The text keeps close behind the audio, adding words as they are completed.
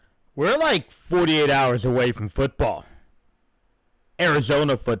We're like 48 hours away from football.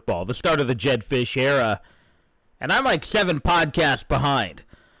 Arizona football, the start of the Jedd Fisch era. And I'm like 7 podcasts behind.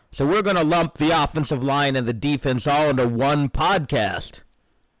 So we're going to lump the offensive line and the defense all into one podcast.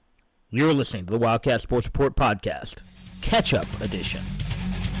 You're listening to the Wildcat Sports Report podcast, Catch-Up Edition.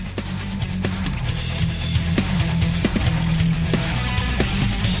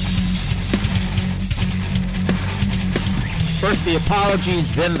 First, the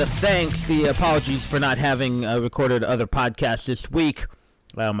apologies, then the thanks. The apologies for not having recorded other podcasts this week.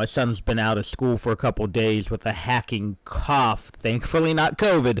 My son's been out of school for a couple days with a hacking cough. Thankfully not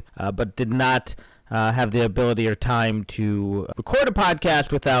COVID, but did not have the ability or time to record a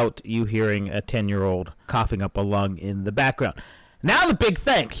podcast without you hearing a 10-year-old coughing up a lung in the background. Now the big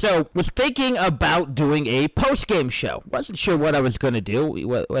thanks. So, was thinking about doing a post-game show. Wasn't sure what I was going to do,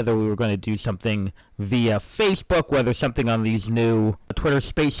 whether we were going to do something via Facebook, whether something on these new Twitter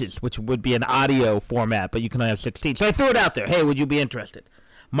Spaces, which would be an audio format, but you can only have 16. So I threw it out there. Hey, would you be interested?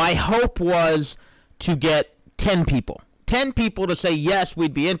 My hope was to get 10 people. 10 people to say yes,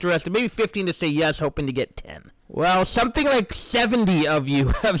 we'd be interested. Maybe 15 to say yes, hoping to get 10. Well, something like 70 of you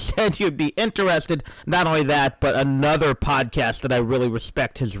have said you'd be interested. Not only that, but another podcast that I really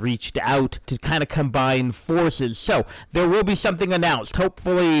respect has reached out to kind of combine forces. So there will be something announced,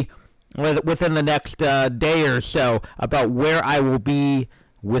 hopefully within the next day or so, about where I will be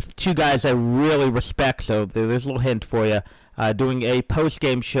with 2 guys I really respect. So there's a little hint for you. Doing a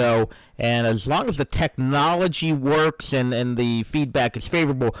post-game show, and as long as the technology works and the feedback is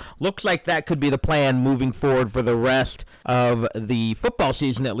favorable, looks like that could be the plan moving forward for the rest of the football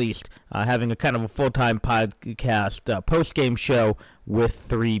season at least, having a kind of a full-time podcast post-game show with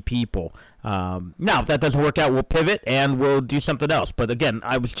 3 people. Now, if that doesn't work out, we'll pivot and we'll do something else. But again,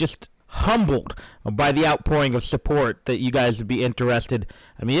 I was just humbled by the outpouring of support that you guys would be interested.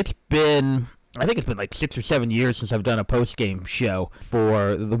 I mean, I think it's been like 6 or 7 years since I've done a post-game show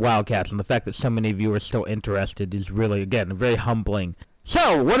for the Wildcats, and the fact that so many of you are still interested is really, again, very humbling.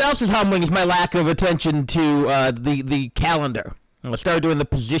 So, what else is humbling is my lack of attention to the calendar. I started doing the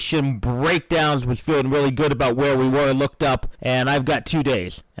position breakdowns, was feeling really good about where we were, looked up, and I've got 2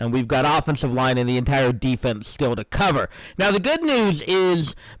 days. And we've got offensive line and the entire defense still to cover. Now, the good news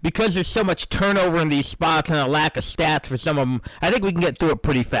is, because there's so much turnover in these spots and a lack of stats for some of them, I think we can get through it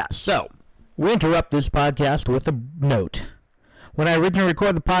pretty fast. So, we interrupt this podcast with a note. When I originally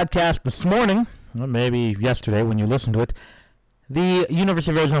recorded the podcast this morning, or maybe yesterday when you listened to it, the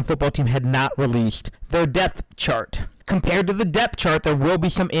University of Arizona football team had not released their depth chart. Compared to the depth chart, there will be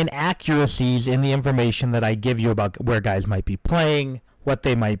some inaccuracies in the information that I give you about where guys might be playing, what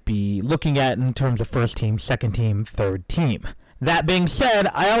they might be looking at in terms of first team, second team, third team. That being said,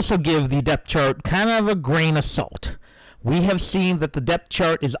 I also give the depth chart kind of a grain of salt. We have seen that the depth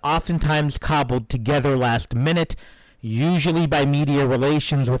chart is oftentimes cobbled together last minute, usually by media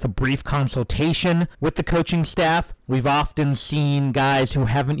relations with a brief consultation with the coaching staff. We've often seen guys who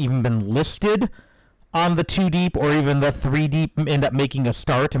haven't even been listed on the 2 deep or even the 3 deep end up making a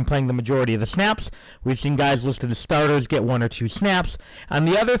start and playing the majority of the snaps. We've seen guys listed as starters get 1 or 2 snaps. And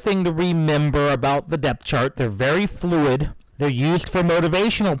the other thing to remember about the depth chart, they're very fluid. They're used for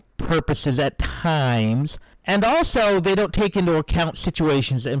motivational purposes at times. And also, they don't take into account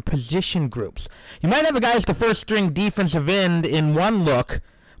situations and position groups. You might have a guy as the first-string defensive end in one look,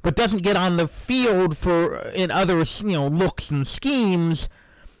 but doesn't get on the field in other looks and schemes,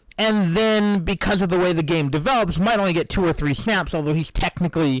 and then, because of the way the game develops, might only get 2 or 3 snaps, although he's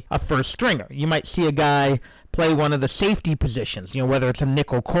technically a first-stringer. You might see a guy play one of the safety positions, whether it's a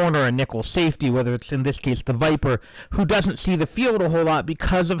nickel corner, a nickel safety, whether it's, in this case, the Viper, who doesn't see the field a whole lot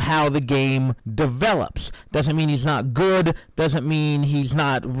because of how the game develops. Doesn't mean he's not good, doesn't mean he's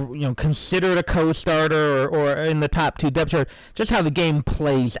not, considered a co-starter or in the top 2 depth chart, just how the game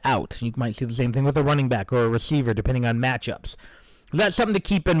plays out. You might see the same thing with a running back or a receiver, depending on matchups. That's something to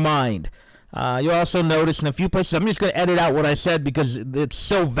keep in mind. You'll also notice in a few places, I'm just going to edit out what I said because it's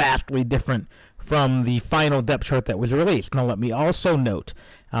so vastly different from the final depth chart that was released. Now, let me also note,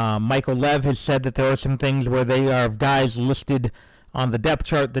 Michael Lev has said that there are some things where they are guys listed on the depth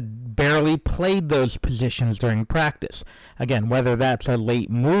chart that barely played those positions during practice. Again, whether that's a late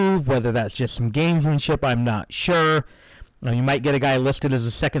move, whether that's just some gamesmanship, I'm not sure. You might get a guy listed as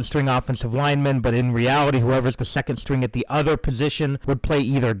a second-string offensive lineman, but in reality, whoever's the second string at the other position would play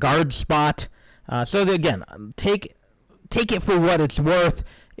either guard spot. So again, take it for what it's worth.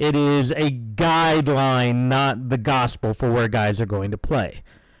 It is a guideline, not the gospel for where guys are going to play.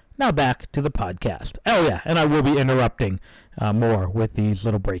 Now back to the podcast. Oh yeah, and I will be interrupting more with these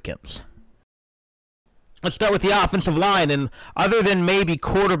little break-ins. Let's start with the offensive line, and other than maybe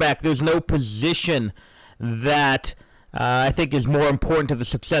quarterback, there's no position that I think is more important to the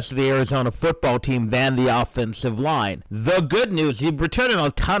success of the Arizona football team than the offensive line. The good news, you're returning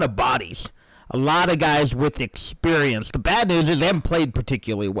a ton of bodies, a lot of guys with experience. The bad news is they haven't played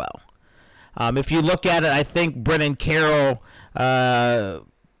particularly well. If you look at it, I think Brennan Carroll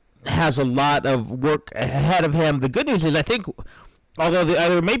has a lot of work ahead of him. The good news is I think, although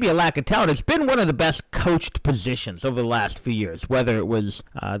there may be a lack of talent, it's been one of the best coached positions over the last few years, whether it was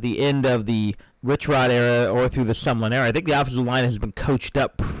the end of the Rich Rod era or through the Sumlin era. I think the offensive line has been coached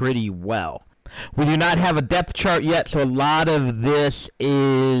up pretty well. We do not have a depth chart yet, so a lot of this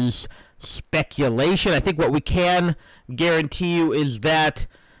is speculation. I think what we can guarantee you is that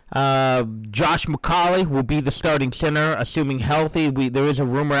Josh McCauley will be the starting center, assuming healthy. There is a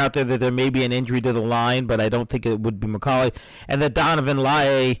rumor out there that there may be an injury to the line, but I don't think it would be McCauley. And that Donovan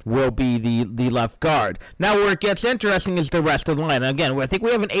Laie will be the left guard. Now, where it gets interesting is the rest of the line. Again, I think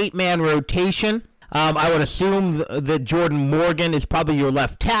we have an 8-man rotation. I would assume that Jordan Morgan is probably your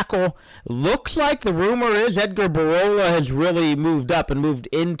left tackle. Looks like the rumor is Edgar Barola has really moved up and moved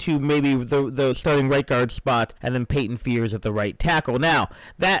into maybe the starting right guard spot, and then Peyton Fears at the right tackle. Now,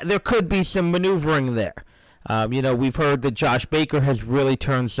 that there could be some maneuvering there. We've heard that Josh Baker has really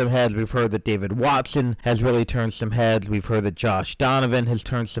turned some heads. We've heard that David Watson has really turned some heads. We've heard that Josh Donovan has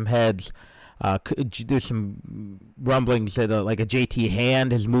turned some heads. There's some rumblings that like a JT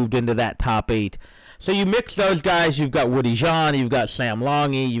Hand has moved into that top 8. So you mix those guys, you've got Woody Jean, you've got Sam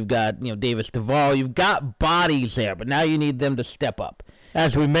Longy, you've got Davis Duvall, you've got bodies there, but now you need them to step up.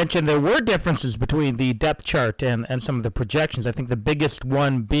 As we mentioned, there were differences between the depth chart and some of the projections. I think the biggest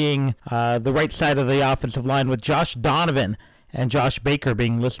one being the right side of the offensive line with Josh Donovan and Josh Baker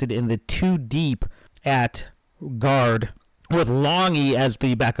being listed in the 2 deep at guard, with Longy as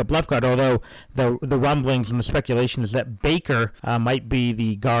the backup left guard, although the rumblings and the speculation is that Baker might be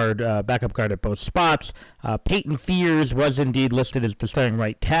the backup guard at both spots. Peyton Fears was indeed listed as the starting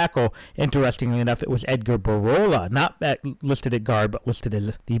right tackle. Interestingly enough, it was Edgar Barola, not listed at guard, but listed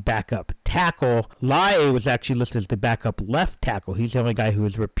as the backup tackle. Laie was actually listed as the backup left tackle. He's the only guy who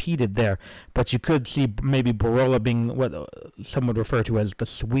is repeated there, but you could see maybe Barola being what some would refer to as the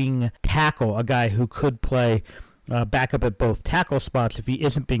swing tackle, a guy who could play backup at both tackle spots if he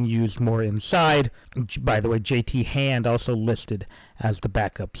isn't being used more inside. By the way, JT Hand also listed as the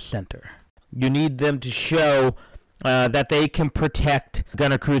backup center. You need them to show that they can protect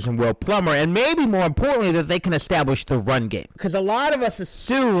Gunnar Cruz and Will Plummer, and maybe more importantly, that they can establish the run game. Because a lot of us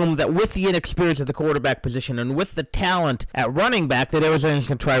assume that with the inexperience at the quarterback position and with the talent at running back, that Arizona's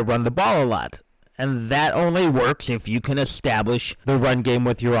going to try to run the ball a lot. And that only works if you can establish the run game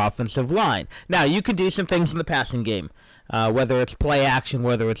with your offensive line. Now, you can do some things in the passing game, whether it's play action,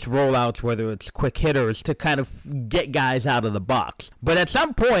 whether it's rollouts, whether it's quick hitters, to kind of get guys out of the box. But at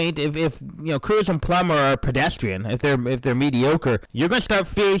some point, if Cruz and Plummer are pedestrian, if they're mediocre, you're going to start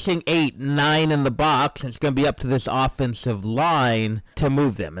facing 8, 9 in the box, and it's going to be up to this offensive line to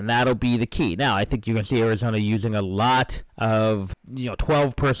move them, and that'll be the key. Now, I think you're going to see Arizona using a lot of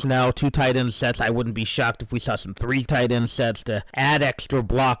 12 personnel, 2 tight end sets. I wouldn't be shocked if we saw some 3 tight end sets to add extra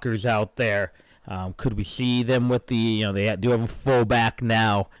blockers out there. Could we see them with they do have a fullback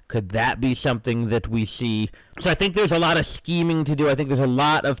now? Could that be something that we see? So I think there's a lot of scheming to do. I think there's a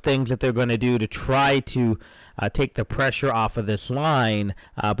lot of things that they're going to do to try to take the pressure off of this line.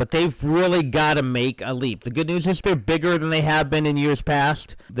 But they've really got to make a leap. The good news is they're bigger than they have been in years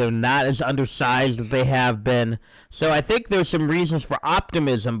past. They're not as undersized as they have been. So I think there's some reasons for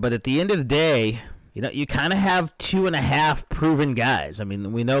optimism. But at the end of the day, you kind of have 2.5 proven guys. I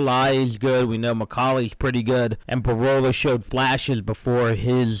mean, we know Laie's good. We know McCauley's pretty good. And Barola showed flashes before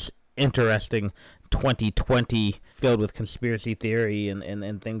his interesting 2020 filled with conspiracy theory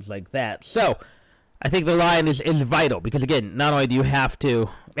and things like that. So I think the line is vital because, again, not only do you have to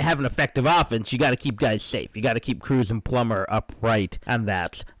have an effective offense, you got to keep guys safe. You got to keep Cruz and Plummer upright, and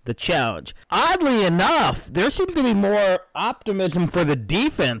that's the challenge. Oddly enough, there seems to be more optimism for the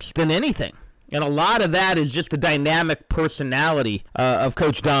defense than anything. And a lot of that is just the dynamic personality of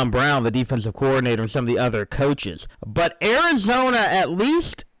Coach Don Brown, the defensive coordinator, and some of the other coaches. But Arizona, at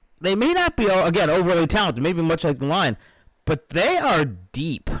least, they may not be, again, overly talented, maybe much like the line, but they are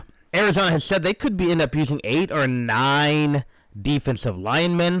deep. Arizona has said they could end up using 8 or 9 defensive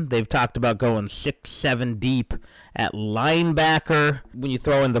linemen. They've talked about going 6, 7 deep at linebacker. When you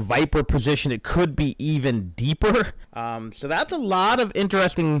throw in the Viper position, it could be even deeper. So that's a lot of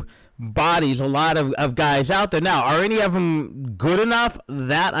interesting bodies, a lot of guys out there. Now, are any of them good enough?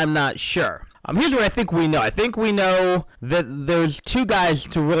 That I'm not sure. Here's what I think we know. I think we know that there's two guys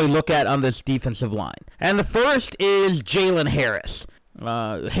to really look at on this defensive line. And the first is Jalen Harris.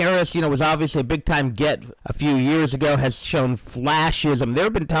 Harris, was obviously a big-time get a few years ago, has shown flashes. There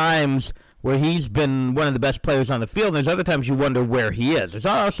have been times where he's been one of the best players on the field, and there's other times you wonder where he is. There's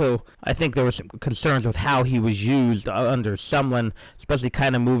also, I think there were some concerns with how he was used under Sumlin, especially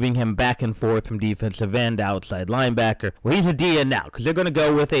kind of moving him back and forth from defensive end to outside linebacker. Well, he's a DN now, because they're going to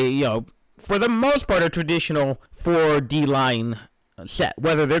go with a, for the most part, a traditional 4D line set.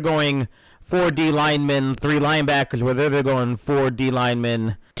 Whether they're going 4D linemen, 3 linebackers, whether they're going 4D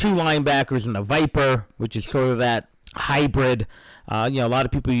linemen, 2 linebackers, and a Viper, which is sort of that hybrid. A lot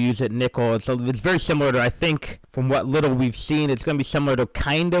of people use it nickel. It's very similar to, I think, from what little we've seen, it's going to be similar to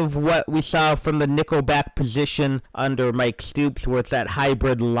kind of what we saw from the nickel back position under Mike Stoops, where it's that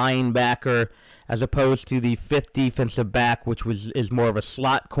hybrid linebacker as opposed to the 5th defensive back, which is more of a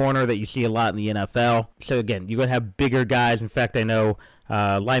slot corner that you see a lot in the NFL. So again, you're going to have bigger guys. In fact, I know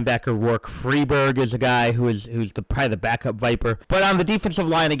linebacker Rourke Freeberg is a guy who's probably the backup Viper. But on the defensive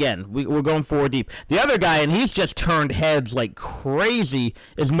line, again, we're going 4 deep. The other guy, and he's just turned heads like crazy,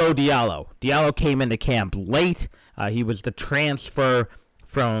 is Mo Diallo. Diallo came into camp late. He was the transfer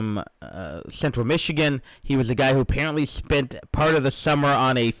from Central Michigan. He was a guy who apparently spent part of the summer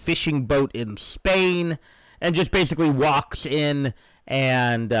on a fishing boat in Spain and just basically walks in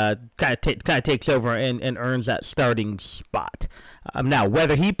and kind of takes over and earns that starting spot. Now,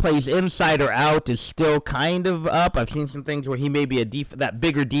 whether he plays inside or out is still kind of up. I've seen some things where he may be that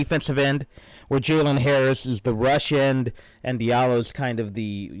bigger defensive end, where Jalen Harris is the rush end and Diallo's kind of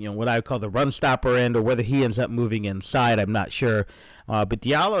the, what I would call the run stopper end, or whether he ends up moving inside, I'm not sure. But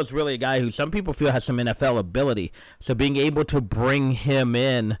Diallo is really a guy who some people feel has some NFL ability. So being able to bring him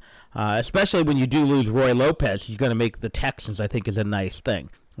in, especially when you do lose Roy Lopez, he's going to make the Texans, I think, is a nice thing.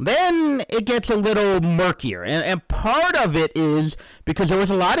 Then it gets a little murkier, and part of it is because there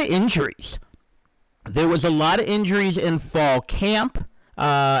was a lot of injuries. There was a lot of injuries in fall camp,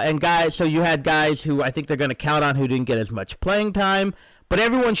 and guys. So you had guys who I think they're going to count on who didn't get as much playing time, but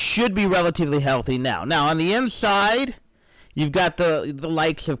everyone should be relatively healthy now. Now on the inside, you've got the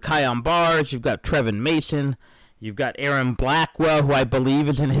likes of Kyon Barrs, you've got Trevin Mason, you've got Aaron Blackwell, who I believe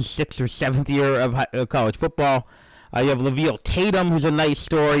is in his 6th or 7th year of college football. You have Le'Veon Tatum, who's a nice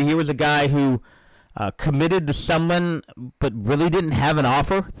story. He was a guy who committed to Sumlin, but really didn't have an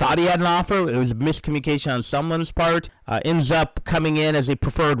offer. Thought he had an offer. It was a miscommunication on Sumlin's part. Ends up coming in as a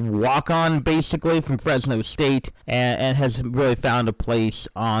preferred walk-on, basically, from Fresno State, and has really found a place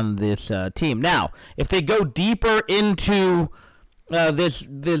on this team. Now, if they go deeper into this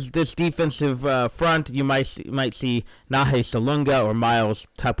defensive front, you might see Nahe Salunga or Miles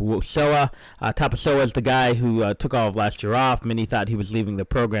Tapuosoa. Tapuosoa is the guy who took all of last year off. Many thought he was leaving the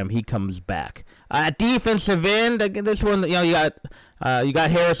program. He comes back. At defensive end, this one, you got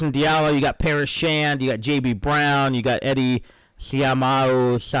Harrison Diallo, you got Paris Shand, you got J.B. Brown, you got Eddie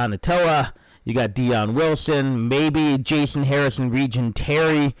Siamao Sanatoa, you got Dion Wilson, maybe Jason Harrison, Region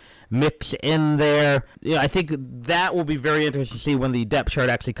Terry mix in there. I think that will be very interesting to see when the depth chart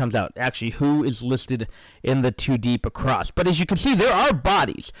actually comes out, actually who is listed in the 2 deep across. But as you can see, there are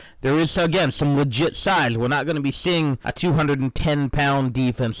bodies. There is, again, some legit size. We're not going to be seeing a 210-pound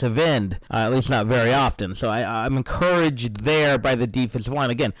defensive end, at least not very often. So I'm encouraged there by the defensive line.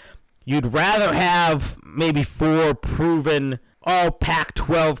 Again, you'd rather have maybe 4 proven all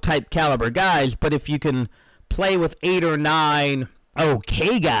Pac-12 type caliber guys, but if you can play with 8 or 9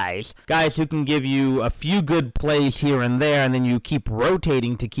 okay guys who can give you a few good plays here and there, and then you keep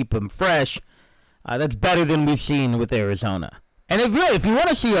rotating to keep them fresh, that's better than we've seen with Arizona. And if you want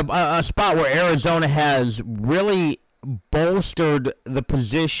to see a spot where Arizona has really bolstered the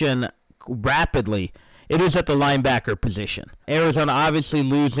position rapidly, it is at the linebacker position. Arizona obviously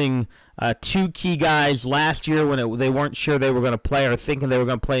losing 2 key guys last year when they weren't sure they were going to play, or thinking they were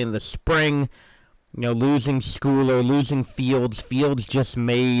going to play in the spring. Losing Schooler, losing Fields. Fields just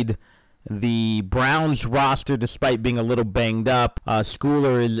made the Browns roster despite being a little banged up.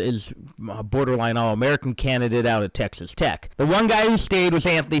 Schooler is a borderline All-American candidate out at Texas Tech. The one guy who stayed was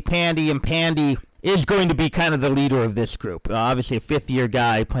Anthony Pandy, and Pandy is going to be kind of the leader of this group. Obviously a 5th-year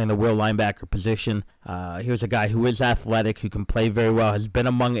guy playing the will linebacker position. Here's a guy who is athletic, who can play very well, has been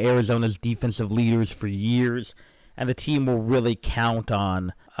among Arizona's defensive leaders for years, and the team will really count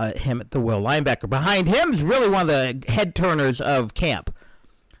on him at the will linebacker. Behind him is really one of the head turners of camp.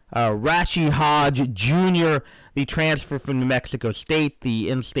 Rashi Hodge Jr., the transfer from New Mexico State, the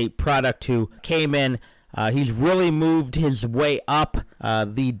in-state product who came in He's really moved his way up.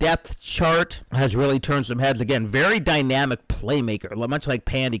 The depth chart has really turned some heads. Again, very dynamic playmaker, much like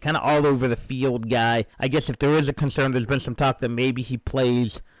Pandy, kind of all over the field guy. I guess if there is a concern, there's been some talk that maybe he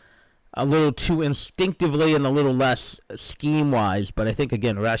plays a little too instinctively and a little less scheme-wise. But I think,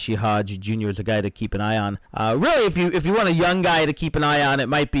 again, Rashi Hodge Jr. is a guy to keep an eye on. Really, if you want a young guy to keep an eye on, it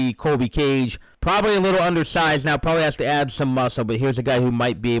might be Colby Cage. Probably a little undersized now, probably has to add some muscle, but here's a guy who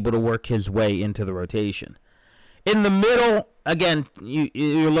might be able to work his way into the rotation. In the middle, again,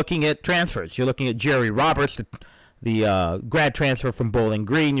 you're looking at transfers. You're looking at Jerry Roberts, the grad transfer from Bowling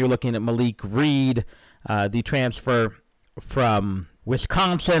Green. You're looking at Malik Reed, the transfer from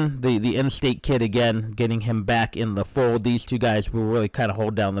Wisconsin, the in-state kid again, getting him back in the fold. These two guys will really kind of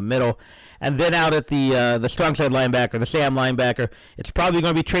hold down the middle. And then out at the strong side linebacker, the Sam linebacker, it's probably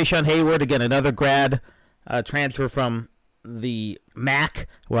going to be Trayshawn Hayward, again, another grad transfer from the MAC,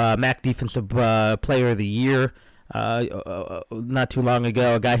 MAC Defensive Player of the Year. Not too long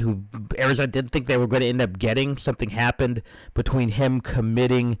ago, a guy who Arizona didn't think they were going to end up getting. Something happened between him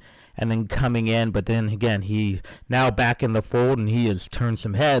committing and then coming in, but then again, he now back in the fold, and he has turned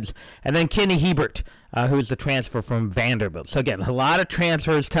some heads. And then Kenny Hebert, who's the transfer from Vanderbilt. So again, a lot of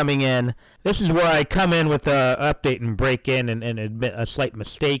transfers coming in. This is where I come in with an update and break in and admit a slight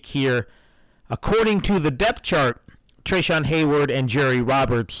mistake here. According to the depth chart, Trayshawn Hayward and Jerry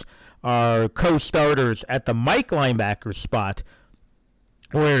Roberts are co-starters at the Mike linebacker spot,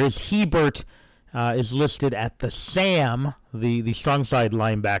 whereas Hebert is listed at the Sam, the strong side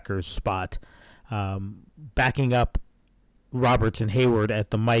linebacker spot. Backing up Roberts and Hayward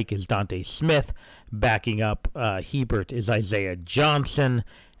at the Mike is Dante Smith. Backing up Hebert is Isaiah Johnson.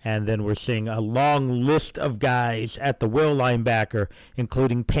 And then we're seeing a long list of guys at the will linebacker,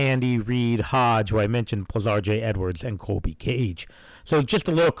 including Pandy, Reed, Hodge, who I mentioned, Plazar J. Edwards, and Colby Cage. So just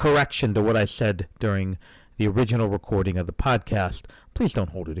a little correction to what I said during the original recording of the podcast. Please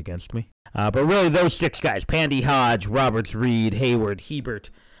don't hold it against me. But really, those six guys, Pandy, Hodge, Roberts, Reed, Hayward, Hebert,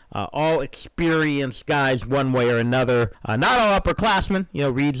 all experienced guys one way or another. Not all upperclassmen.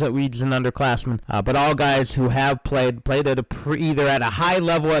 Reed's an underclassman. But all guys who have played at either at a high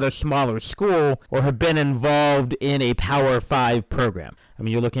level at a smaller school or have been involved in a Power 5 program. I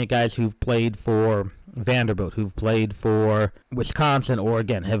mean, you're looking at guys who've played for Vanderbilt, who've played for Wisconsin, or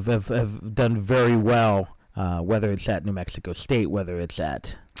again, have done very well, whether it's at New Mexico State, whether it's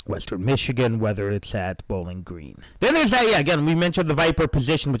at Western Michigan, whether it's at Bowling Green. Then there's that, again, we mentioned the Viper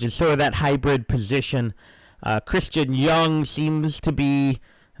position, which is sort of that hybrid position. Christian Young seems to be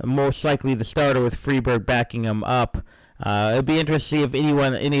most likely the starter with Freeberg backing him up. It'd be interesting to see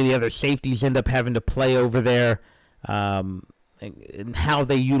if any of the other safeties end up having to play over there, and how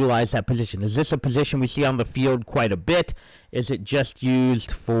they utilize that position. Is this a position we see on the field quite a bit? Is it just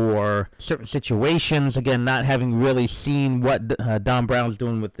used for certain situations? Again, not having really seen what Don Brown's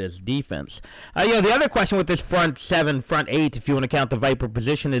doing with this defense. The other question with this front seven, front eight, if you want to count the Viper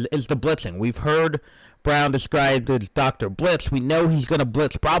position, is the blitzing. We've heard Brown described as Dr. Blitz. We know he's going to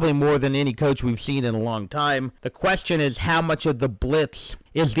blitz probably more than any coach we've seen in a long time. The question is how much of the blitz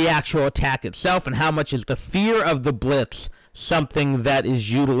is the actual attack itself, and how much is the fear of the blitz something that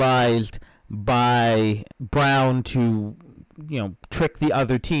is utilized by Brown to, trick the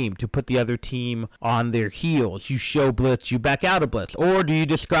other team, to put the other team on their heels. You show blitz, you back out of blitz. Or do you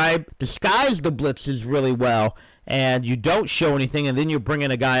disguise the blitzes really well, and you don't show anything, and then you're bringing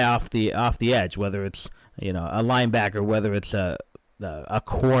a guy off the edge, whether it's a linebacker, whether it's a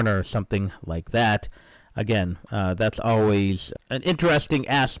corner, something like that. Again, that's always an interesting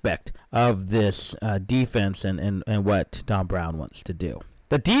aspect of this defense and what Don Brown wants to do.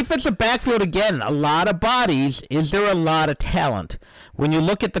 The defensive backfield, again, a lot of bodies. Is there a lot of talent? When you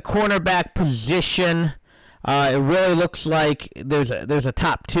look at the cornerback position, it really looks like there's a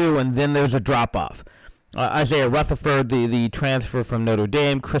top two, and then there's a drop-off. Isaiah Rutherford, the transfer from Notre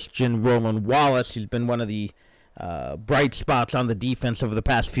Dame, Christian Roland Wallace, who's been one of the bright spots on the defense over the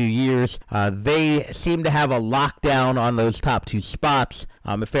past few years. They seem to have a lockdown on those top two spots.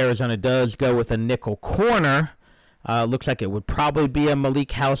 If Arizona does go with a nickel corner, looks like it would probably be a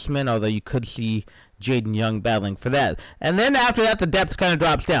Malik Houseman, although you could see Jaden Young battling for that. And then after that, the depth kind of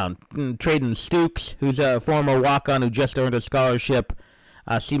drops down. Traden Stukes, who's a former walk-on who just earned a scholarship,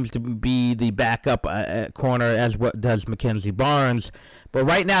 seems to be the backup at corner, as what does Mackenzie Barnes. But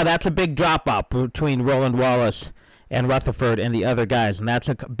right now, that's a big drop-off between Roland Wallace and Rutherford and the other guys. And that's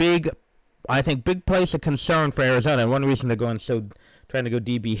a big place of concern for Arizona. And one reason they're trying to go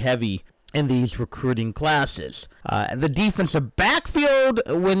DB heavy in these recruiting classes. The defensive backfield,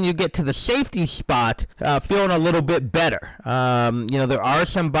 when you get to the safety spot, feeling a little bit better. There are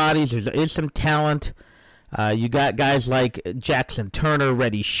some bodies, there is some talent. You got guys like Jackson Turner,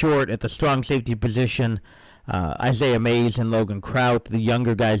 Reddy Short at the strong safety position. Isaiah Mays and Logan Kraut, the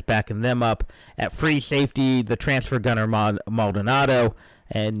younger guys backing them up. At free safety, the transfer gunner Maldonado.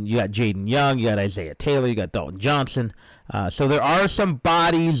 And you got Jaden Young, you got Isaiah Taylor, you got Dalton Johnson. So there are some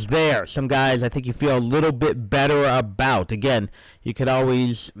bodies there. Some guys I think you feel a little bit better about. Again, you could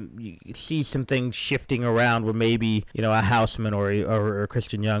always see some things shifting around where maybe, a Houseman or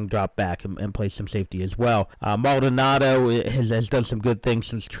Christian Young drop back and play some safety as well. Maldonado has done some good things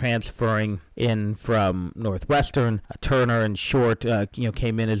since transferring in from Northwestern. Turner and Short,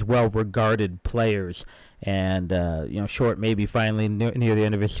 came in as well-regarded players. And, Short maybe finally near the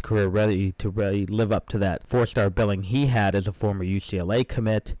end of his career ready to really live up to that 4-star billing he had as a former UCLA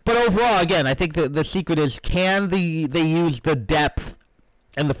commit. But overall, again, I think the secret is, can they use the depth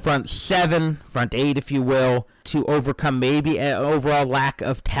and the front 7, front 8, if you will, to overcome maybe an overall lack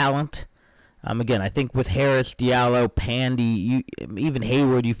of talent? Again, I think with Harris, Diallo, Pandy, even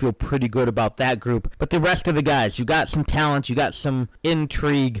Hayward, you feel pretty good about that group. But the rest of the guys, you got some talent, you got some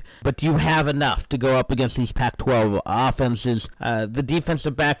intrigue, but do you have enough to go up against these Pac-12 offenses? The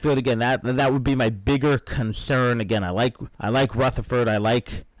defensive backfield, again, that would be my bigger concern. Again, I like Rutherford, I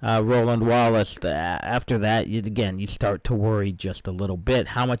like Roland Wallace. After that, you start to worry just a little bit.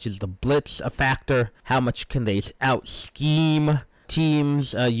 How much is the blitz a factor? How much can they out-scheme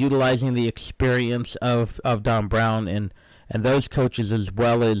teams, utilizing the experience of Don Brown and those coaches, as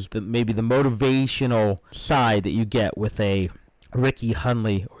well as maybe the motivational side that you get with a Ricky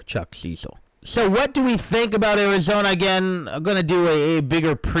Hundley or Chuck Cecil. So what do we think about Arizona? Again, I'm going to do a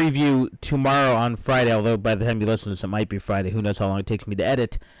bigger preview tomorrow on Friday, although by the time you listen to this, it might be Friday. Who knows how long it takes me to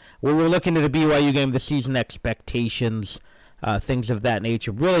edit. Where we're looking at the BYU game, the season expectations, things of that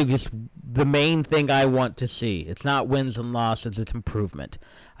nature. Really just the main thing I want to see. It's not wins and losses, it's improvement.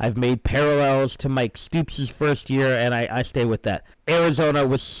 I've made parallels to Mike Stoops' first year, and I stay with that. Arizona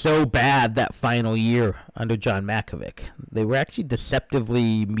was so bad that final year under John Mackovic. They were actually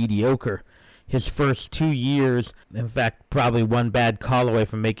deceptively mediocre his first 2 years. In fact, probably one bad call away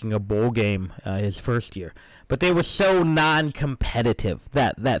from making a bowl game his first year. But they were so non-competitive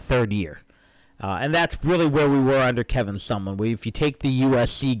that third year. And that's really where we were under Kevin Sumlin. If you take the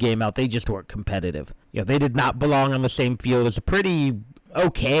USC game out, they just weren't competitive. They did not belong on the same field as a pretty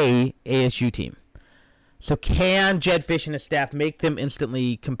okay ASU team. So can Jedd Fisch and his staff make them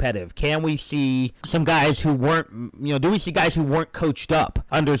instantly competitive? Can we see some guys who weren't, do we see guys who weren't coached up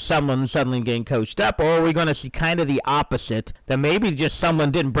under Sumlin suddenly getting coached up? Or are we going to see kind of the opposite, that maybe just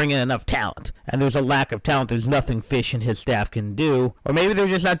Sumlin didn't bring in enough talent, and there's a lack of talent, there's nothing Fisch and his staff can do, or maybe they're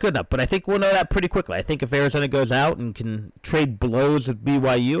just not good enough. But I think we'll know that pretty quickly. I think if Arizona goes out and can trade blows with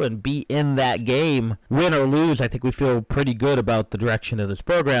BYU and be in that game, win or lose, I think we feel pretty good about the direction of this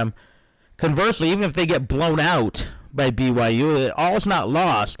program. Conversely, even if they get blown out by BYU, all's not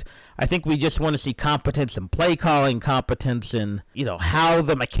lost. I think we just want to see competence in play calling, competence in, how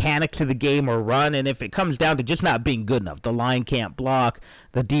the mechanics of the game are run. And if it comes down to just not being good enough, the line can't block,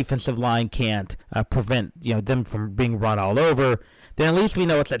 the defensive line can't prevent, them from being run all over, then at least we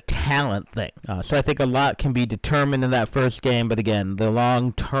know it's a talent thing. So I think a lot can be determined in that first game. But again, the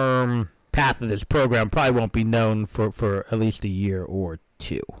long-term path of this program probably won't be known for at least a year or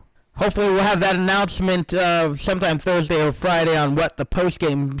two. Hopefully we'll have that announcement sometime Thursday or Friday on what the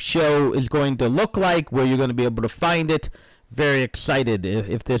post-game show is going to look like, where you're going to be able to find it. Very excited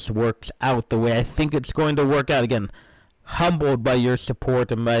if this works out the way I think it's going to work out. Again, humbled by your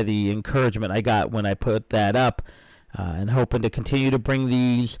support and by the encouragement I got when I put that up, and hoping to continue to bring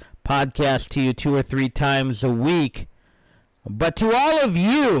these podcasts to you 2 or 3 times a week. But to all of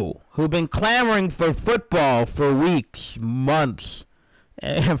you who've been clamoring for football for weeks, months,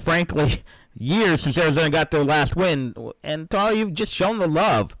 and frankly, years since Arizona got their last win, and to all you've just shown the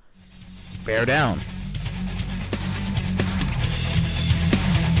love, bear down.